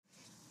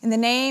In the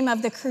name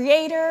of the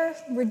Creator,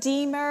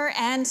 Redeemer,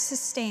 and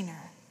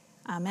Sustainer.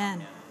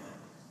 Amen.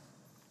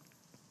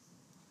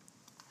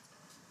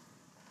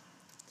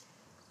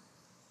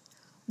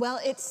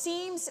 Well, it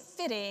seems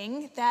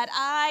fitting that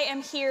I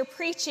am here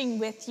preaching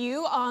with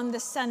you on the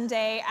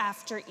Sunday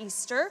after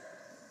Easter.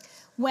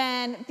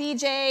 When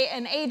BJ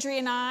and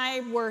Adrian and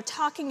I were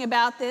talking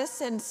about this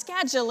and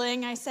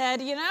scheduling, I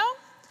said,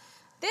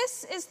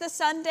 this is the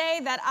Sunday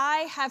that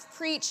I have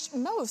preached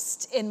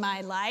most in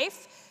my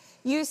life.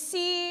 You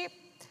see,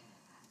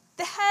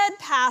 the head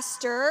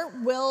pastor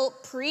will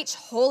preach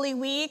Holy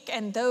Week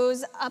and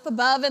those up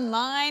above in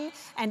line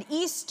and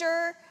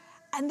Easter,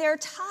 and they're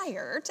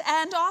tired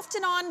and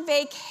often on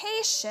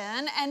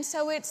vacation, and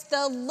so it's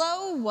the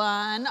low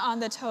one on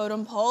the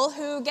totem pole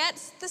who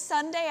gets the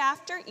Sunday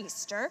after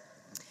Easter,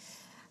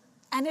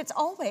 and it's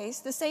always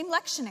the same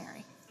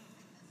lectionary.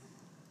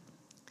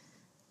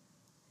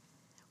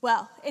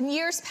 Well, in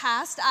years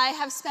past, I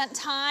have spent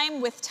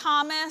time with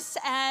Thomas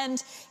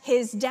and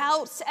his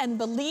doubts and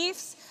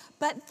beliefs,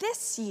 but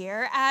this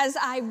year, as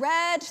I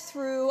read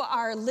through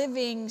our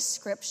living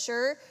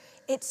scripture,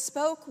 it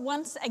spoke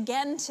once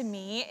again to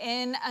me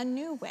in a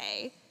new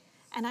way.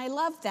 And I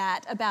love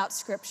that about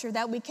Scripture,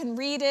 that we can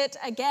read it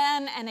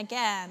again and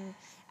again,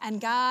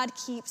 and God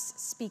keeps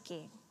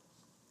speaking.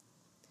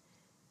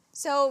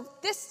 So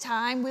this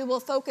time we will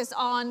focus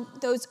on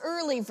those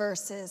early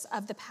verses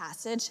of the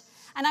passage,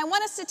 and I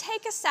want us to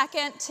take a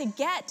second to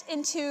get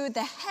into the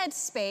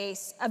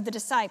headspace of the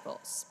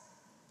disciples.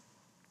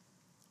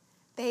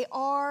 They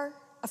are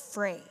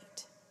afraid.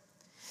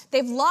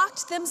 They've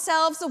locked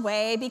themselves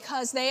away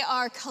because they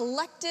are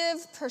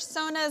collective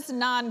personas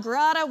non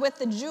grata with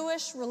the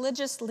Jewish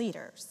religious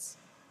leaders.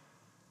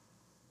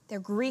 They're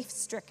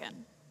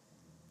grief-stricken.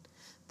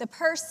 The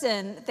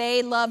person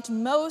they loved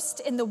most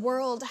in the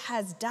world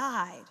has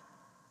died,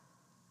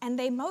 and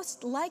they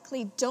most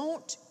likely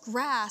don't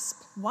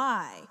grasp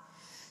why.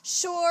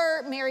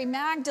 Sure, Mary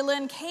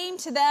Magdalene came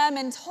to them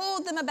and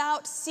told them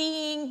about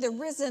seeing the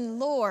risen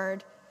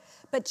Lord,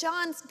 but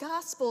John's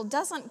gospel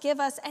doesn't give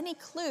us any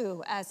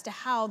clue as to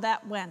how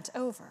that went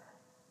over.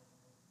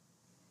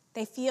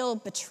 They feel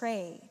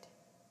betrayed.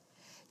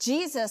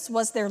 Jesus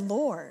was their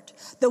Lord,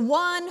 the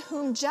one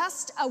whom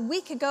just a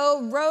week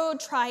ago rode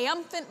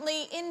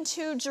triumphantly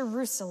into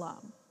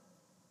Jerusalem.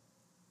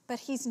 But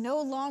he's no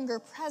longer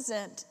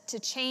present to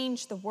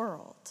change the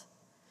world.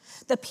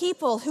 The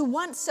people who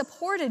once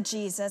supported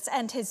Jesus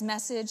and his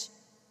message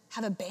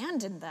have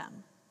abandoned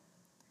them.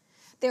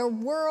 Their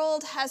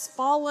world has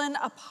fallen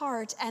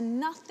apart and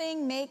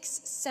nothing makes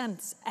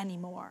sense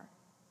anymore.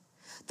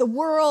 The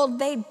world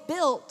they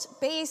built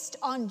based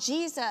on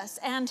Jesus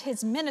and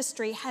his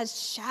ministry has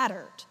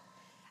shattered,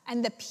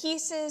 and the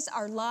pieces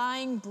are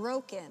lying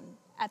broken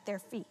at their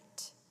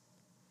feet.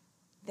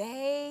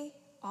 They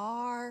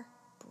are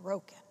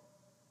broken.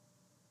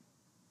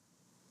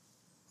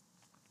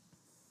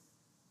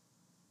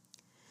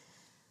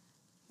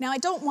 Now, I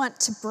don't want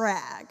to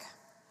brag,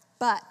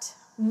 but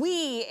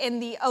we in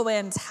the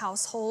Owens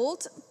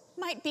household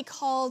might be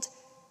called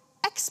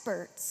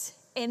experts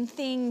in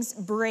things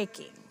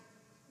breaking.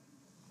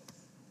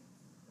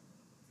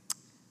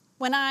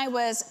 When I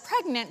was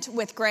pregnant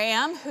with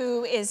Graham,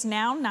 who is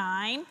now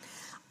 9,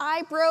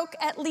 I broke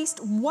at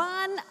least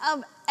one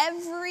of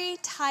every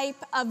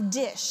type of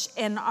dish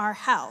in our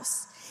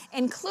house,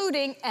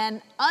 including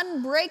an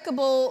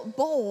unbreakable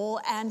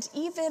bowl and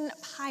even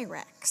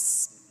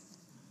Pyrex.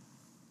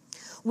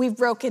 We've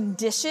broken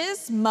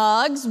dishes,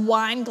 mugs,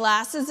 wine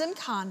glasses, and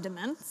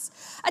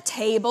condiments, a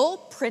table,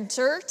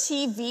 printer,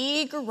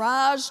 TV,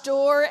 garage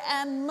door,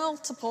 and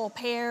multiple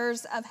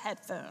pairs of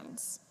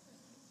headphones.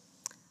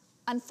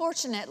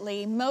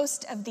 Unfortunately,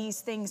 most of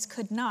these things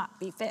could not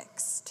be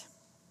fixed.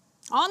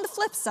 On the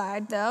flip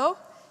side, though,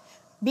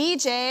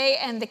 BJ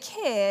and the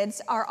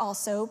kids are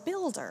also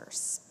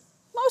builders,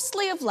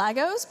 mostly of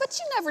Legos, but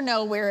you never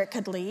know where it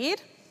could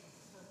lead.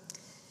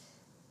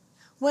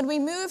 When we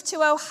moved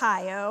to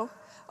Ohio,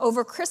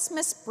 over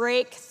Christmas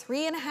break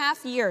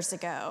 3.5 years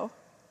ago,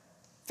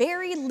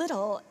 very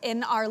little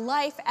in our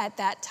life at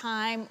that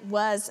time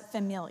was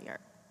familiar.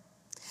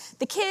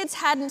 The kids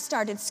hadn't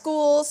started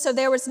school, so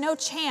there was no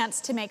chance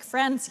to make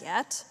friends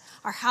yet.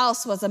 Our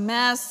house was a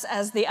mess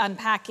as the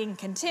unpacking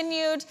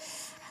continued.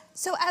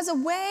 So as a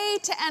way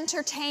to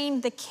entertain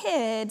the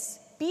kids,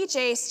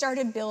 BJ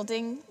started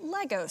building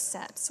Lego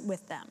sets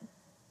with them.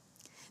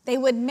 They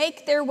would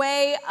make their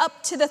way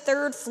up to the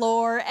 3rd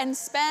floor and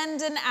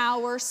spend an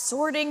hour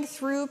sorting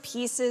through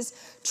pieces,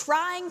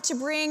 trying to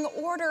bring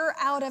order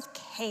out of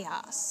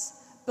chaos,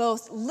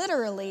 both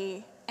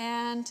literally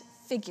and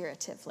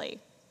figuratively.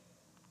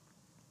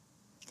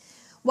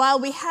 While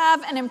we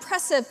have an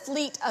impressive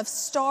fleet of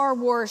Star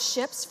Wars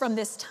ships from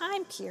this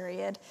time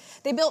period,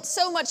 they built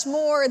so much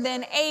more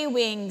than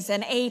A-Wings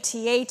and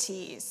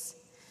AT-ATs.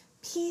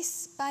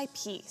 Piece by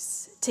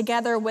piece,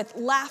 together with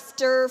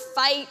laughter,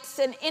 fights,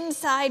 and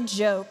inside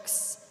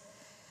jokes,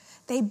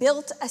 they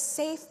built a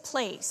safe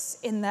place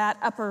in that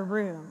upper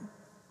room.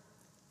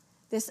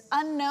 This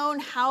unknown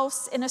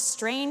house in a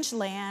strange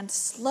land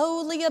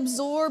slowly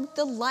absorbed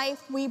the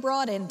life we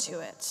brought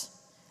into it.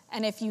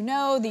 And if you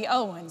know the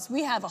Owens,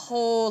 we have a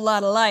whole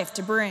lot of life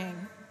to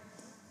bring.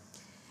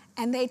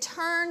 And they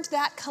turned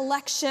that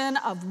collection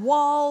of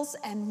walls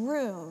and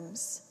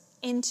rooms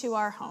into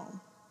our home.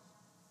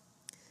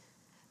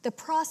 The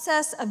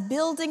process of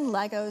building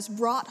Legos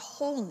brought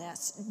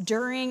wholeness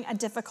during a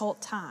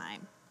difficult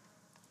time.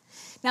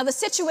 Now, the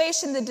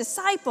situation the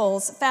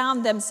disciples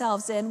found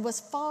themselves in was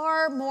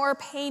far more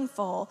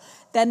painful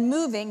than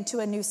moving to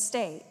a new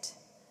state.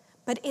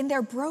 But in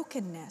their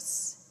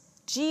brokenness,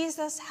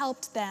 Jesus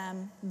helped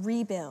them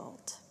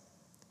rebuild.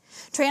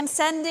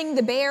 Transcending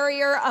the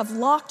barrier of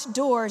locked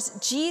doors,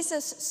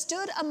 Jesus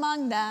stood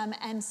among them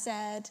and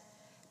said,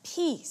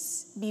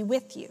 "Peace be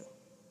with you."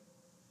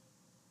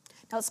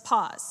 Now let's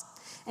pause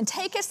and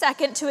take a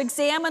second to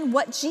examine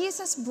what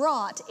Jesus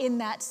brought in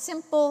that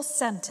simple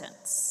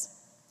sentence.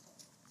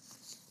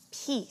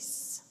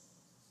 Peace.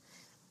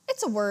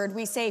 It's a word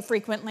we say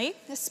frequently,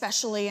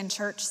 especially in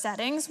church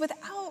settings,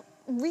 without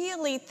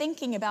really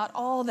thinking about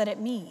all that it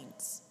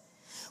means.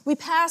 We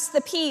pass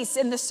the peace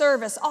in the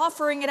service,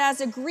 offering it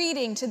as a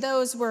greeting to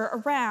those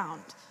we're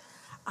around.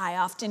 I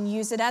often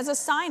use it as a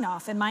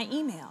sign-off in my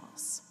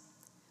emails.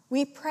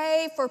 We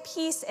pray for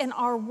peace in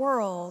our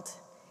world,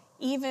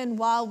 even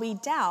while we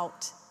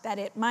doubt that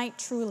it might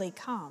truly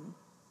come.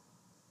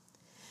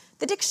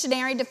 The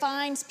dictionary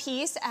defines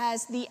peace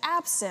as the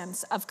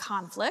absence of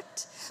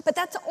conflict, but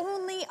that's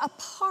only a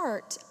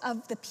part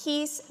of the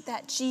peace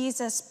that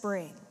Jesus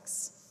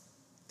brings.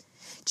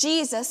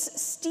 Jesus,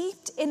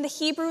 steeped in the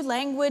Hebrew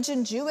language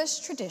and Jewish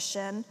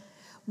tradition,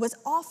 was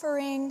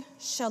offering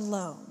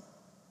shalom.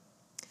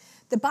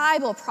 The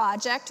Bible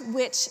Project,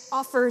 which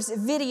offers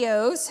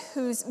videos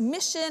whose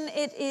mission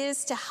it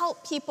is to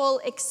help people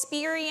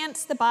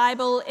experience the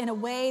Bible in a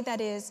way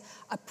that is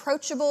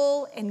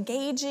approachable,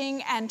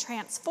 engaging, and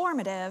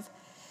transformative,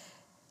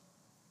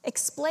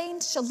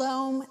 explained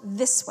shalom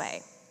this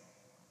way.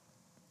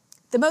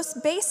 The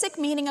most basic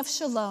meaning of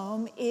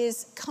shalom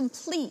is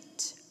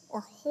complete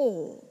or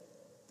whole.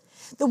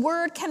 The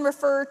word can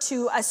refer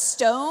to a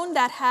stone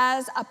that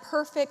has a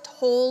perfect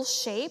whole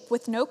shape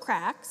with no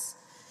cracks.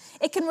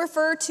 It can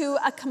refer to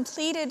a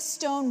completed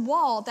stone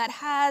wall that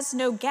has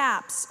no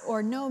gaps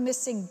or no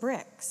missing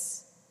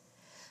bricks.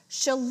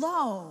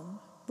 Shalom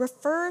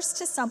refers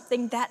to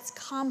something that's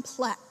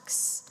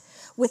complex,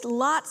 with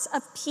lots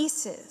of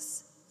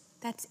pieces,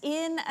 that's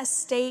in a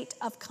state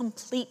of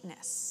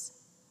completeness,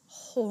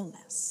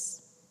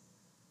 wholeness.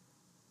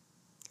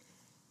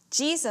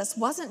 Jesus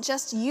wasn't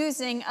just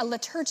using a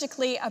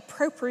liturgically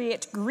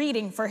appropriate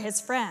greeting for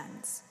his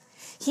friends.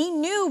 He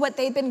knew what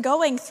they'd been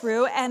going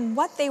through and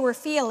what they were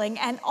feeling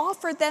and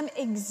offered them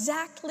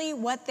exactly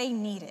what they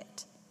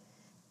needed: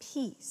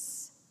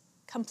 peace,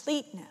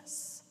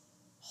 completeness,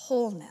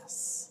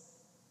 wholeness.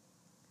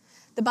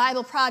 The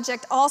Bible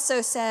Project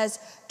also says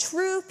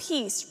true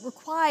peace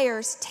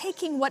requires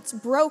taking what's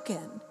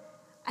broken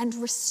and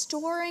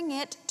restoring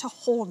it to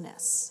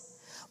wholeness,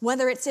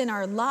 whether it's in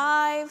our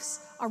lives,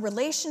 our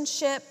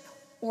relationship,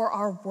 or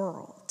our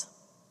world.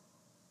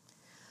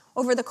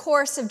 Over the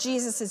course of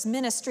Jesus'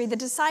 ministry, the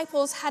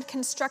disciples had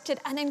constructed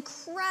an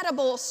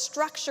incredible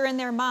structure in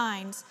their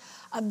minds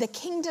of the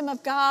kingdom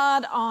of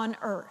God on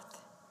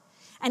earth.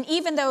 And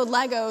even though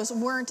Legos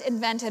weren't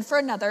invented for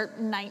another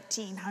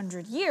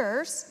 1900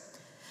 years,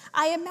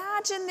 I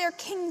imagine their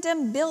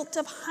kingdom built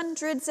of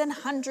hundreds and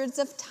hundreds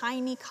of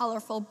tiny,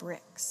 colorful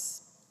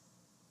bricks.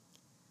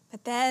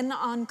 But then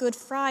on Good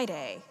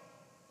Friday,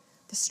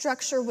 the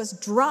structure was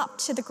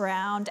dropped to the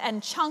ground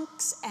and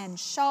chunks and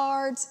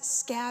shards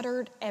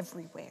scattered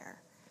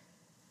everywhere.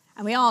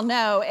 And we all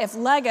know if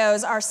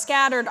Legos are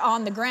scattered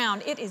on the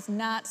ground, it is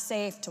not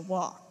safe to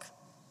walk.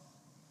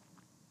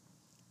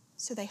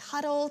 So they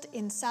huddled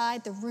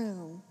inside the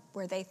room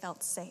where they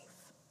felt safe.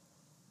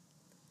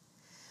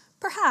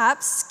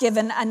 Perhaps,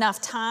 given enough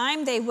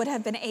time, they would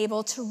have been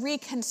able to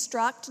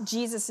reconstruct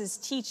Jesus'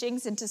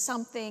 teachings into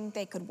something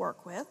they could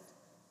work with.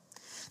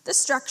 The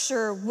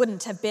structure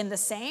wouldn't have been the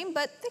same,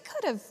 but they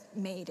could have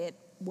made it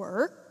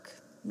work,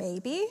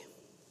 maybe.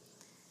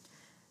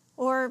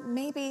 Or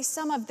maybe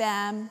some of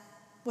them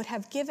would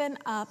have given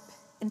up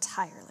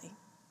entirely.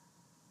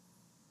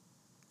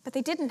 But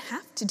they didn't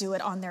have to do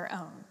it on their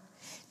own.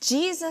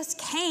 Jesus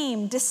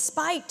came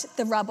despite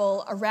the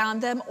rubble around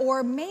them,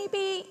 or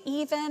maybe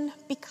even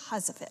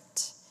because of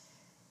it,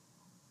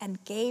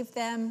 and gave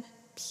them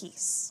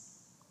peace.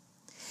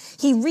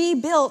 He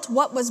rebuilt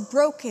what was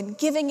broken,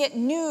 giving it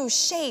new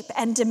shape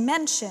and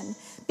dimension,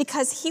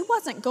 because he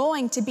wasn't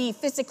going to be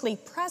physically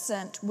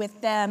present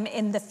with them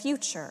in the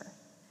future.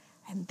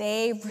 And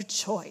they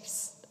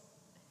rejoiced.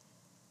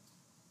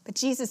 But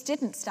Jesus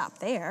didn't stop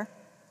there.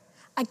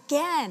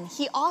 Again,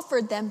 he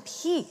offered them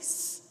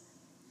peace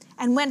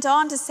and went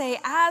on to say,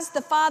 "As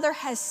the Father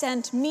has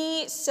sent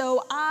me,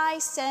 so I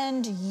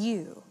send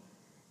you."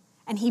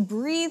 And he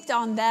breathed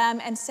on them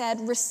and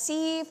said,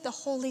 "Receive the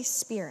Holy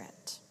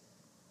Spirit."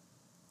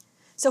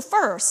 So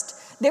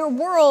first, their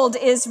world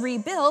is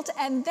rebuilt,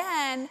 and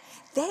then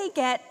they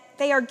get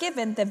they are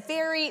given the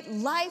very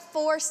life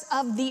force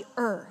of the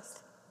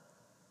earth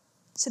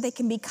so they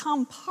can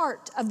become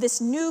part of this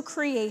new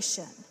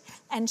creation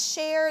and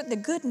share the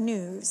good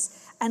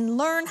news and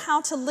learn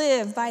how to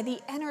live by the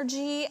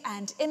energy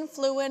and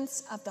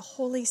influence of the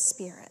Holy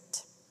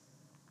Spirit.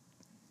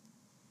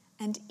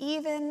 And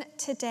even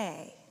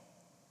today,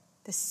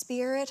 the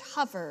Spirit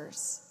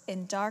hovers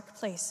in dark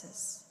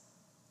places.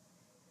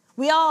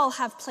 We all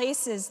have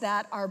places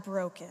that are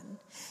broken,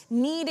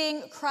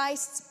 needing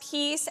Christ's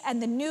peace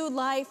and the new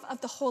life of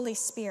the Holy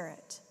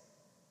Spirit.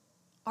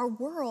 Our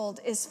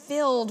world is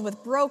filled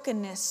with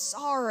brokenness,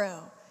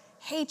 sorrow,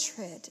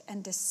 hatred,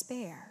 and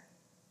despair.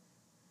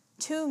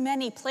 Too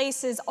many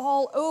places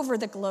all over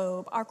the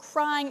globe are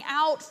crying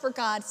out for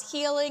God's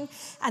healing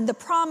and the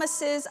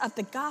promises of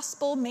the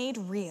gospel made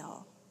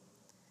real.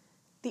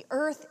 The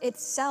earth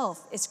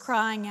itself is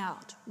crying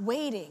out,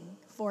 waiting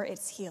for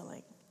its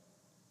healing.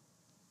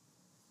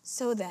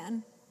 So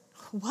then,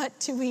 what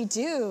do we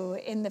do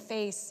in the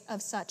face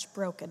of such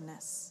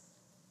brokenness?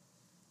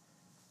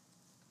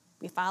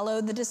 We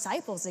follow the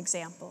disciples'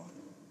 example.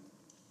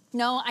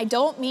 No, I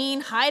don't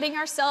mean hiding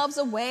ourselves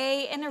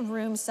away in a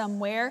room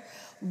somewhere,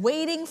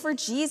 waiting for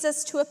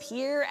Jesus to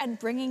appear and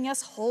bringing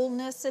us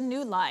wholeness and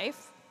new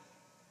life.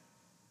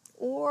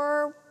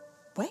 Or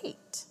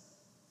wait,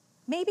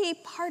 maybe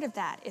part of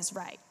that is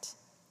right.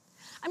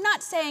 I'm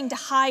not saying to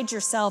hide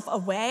yourself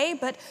away,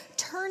 but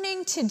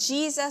turning to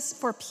Jesus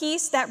for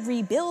peace that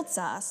rebuilds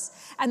us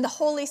and the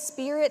Holy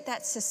Spirit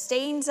that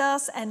sustains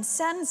us and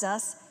sends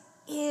us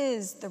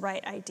is the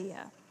right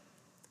idea.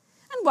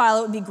 And while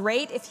it would be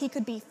great if he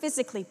could be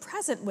physically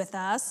present with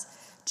us,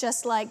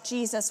 just like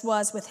Jesus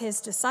was with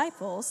his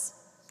disciples,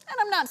 and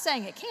I'm not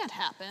saying it can't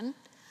happen,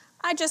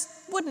 I just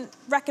wouldn't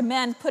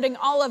recommend putting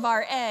all of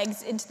our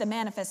eggs into the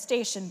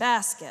manifestation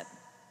basket.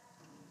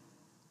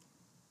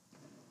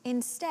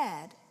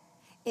 Instead,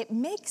 it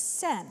makes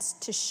sense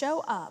to show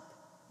up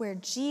where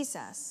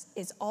Jesus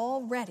is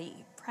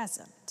already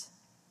present.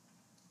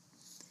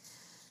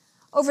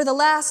 Over the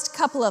last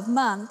couple of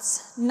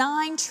months,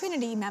 9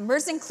 Trinity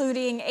members,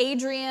 including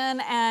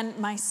Adrian and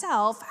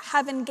myself,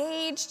 have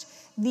engaged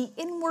the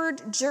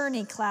Inward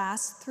Journey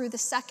class through the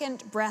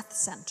Second Breath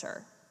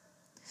Center.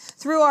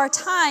 Through our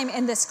time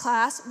in this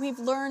class, we've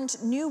learned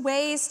new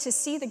ways to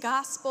see the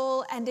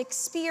gospel and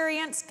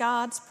experience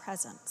God's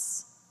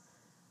presence.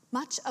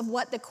 Much of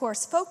what the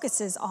course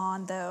focuses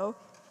on, though,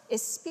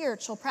 is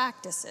spiritual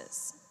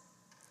practices.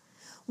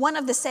 One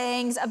of the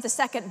sayings of the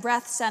Second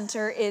Breath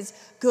Center is,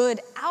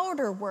 good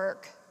outer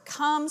work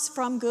comes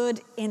from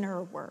good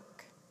inner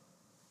work.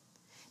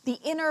 The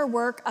inner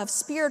work of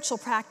spiritual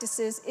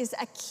practices is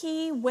a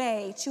key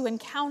way to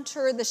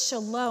encounter the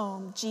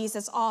shalom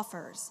Jesus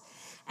offers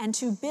and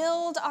to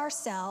build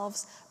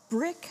ourselves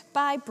brick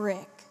by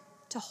brick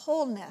to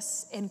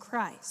wholeness in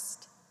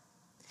Christ.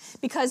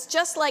 Because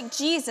just like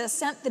Jesus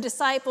sent the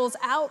disciples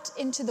out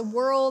into the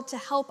world to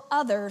help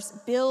others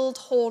build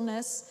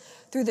wholeness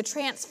through the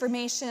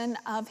transformation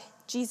of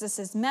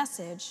Jesus'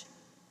 message,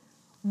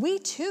 we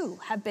too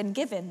have been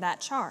given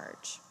that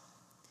charge.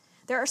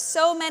 There are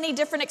so many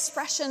different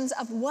expressions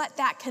of what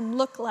that can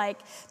look like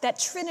that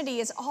Trinity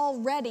is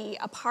already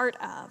a part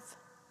of.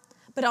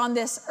 But on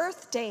this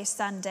Earth Day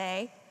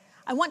Sunday,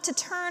 I want to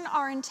turn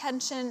our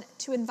attention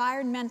to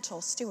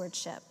environmental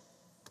stewardship.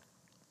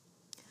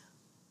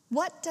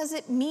 What does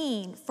it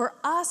mean for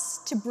us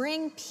to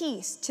bring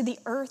peace to the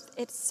earth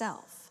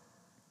itself?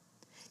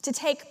 To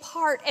take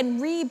part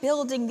in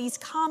rebuilding these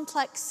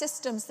complex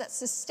systems that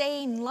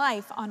sustain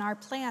life on our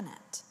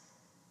planet?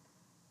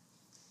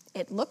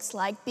 It looks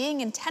like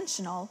being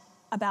intentional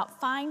about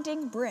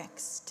finding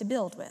bricks to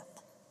build with.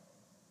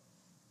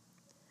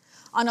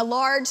 On a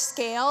large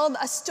scale,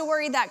 a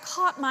story that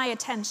caught my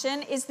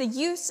attention is the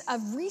use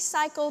of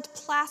recycled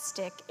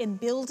plastic in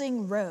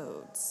building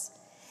roads.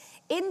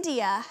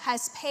 India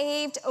has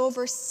paved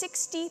over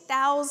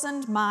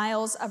 60,000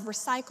 miles of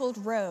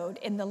recycled road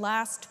in the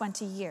last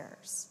 20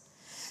 years.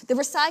 The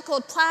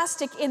recycled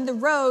plastic in the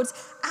roads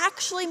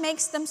actually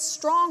makes them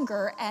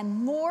stronger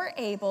and more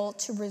able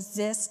to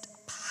resist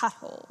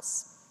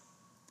potholes.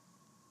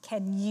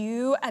 Can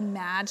you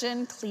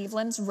imagine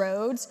Cleveland's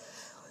roads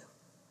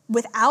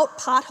without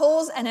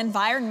potholes and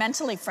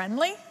environmentally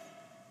friendly?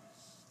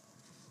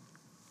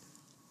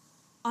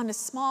 On a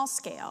small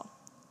scale,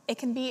 it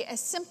can be as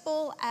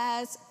simple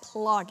as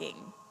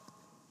plogging,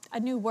 a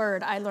new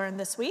word I learned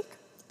this week.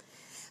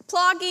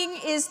 Plogging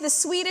is the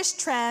Swedish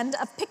trend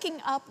of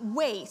picking up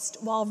waste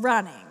while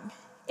running.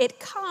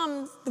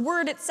 The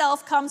word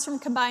itself comes from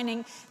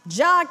combining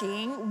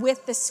jogging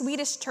with the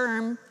Swedish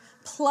term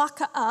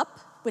plocka upp,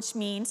 which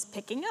means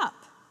picking up.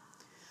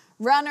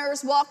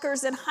 Runners,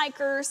 walkers, and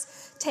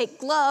hikers take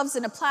gloves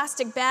and a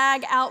plastic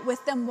bag out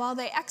with them while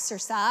they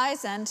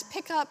exercise and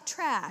pick up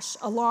trash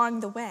along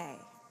the way.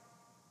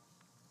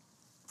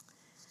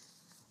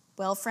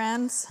 Well,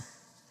 friends,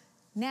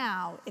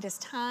 now it is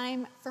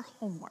time for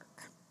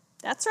homework.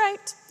 That's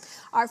right.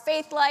 Our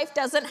faith life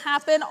doesn't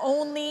happen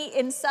only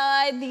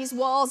inside these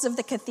walls of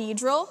the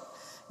cathedral.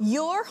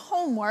 Your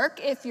homework,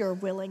 if you're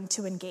willing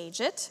to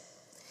engage it,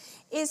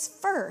 is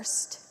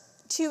first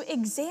to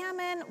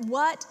examine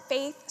what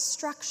faith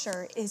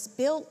structure is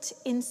built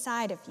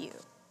inside of you,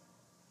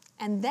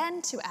 and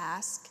then to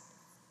ask,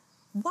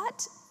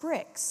 what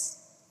bricks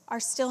are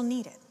still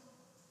needed?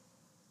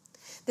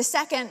 The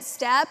second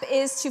step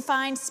is to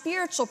find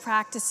spiritual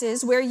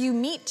practices where you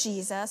meet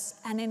Jesus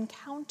and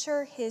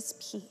encounter his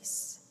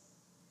peace.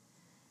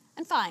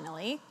 And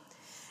finally,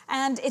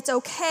 and it's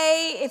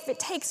okay if it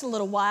takes a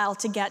little while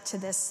to get to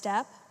this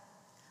step,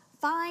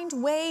 find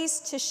ways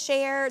to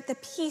share the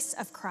peace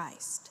of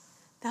Christ,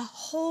 the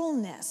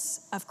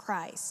wholeness of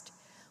Christ,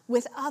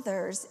 with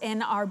others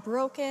in our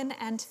broken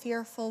and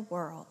fearful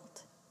world.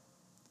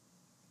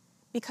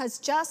 Because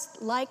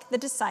just like the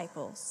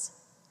disciples,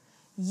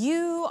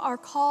 you are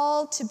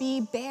called to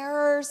be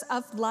bearers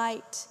of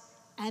light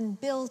and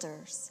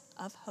builders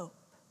of hope.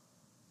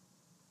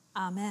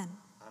 Amen.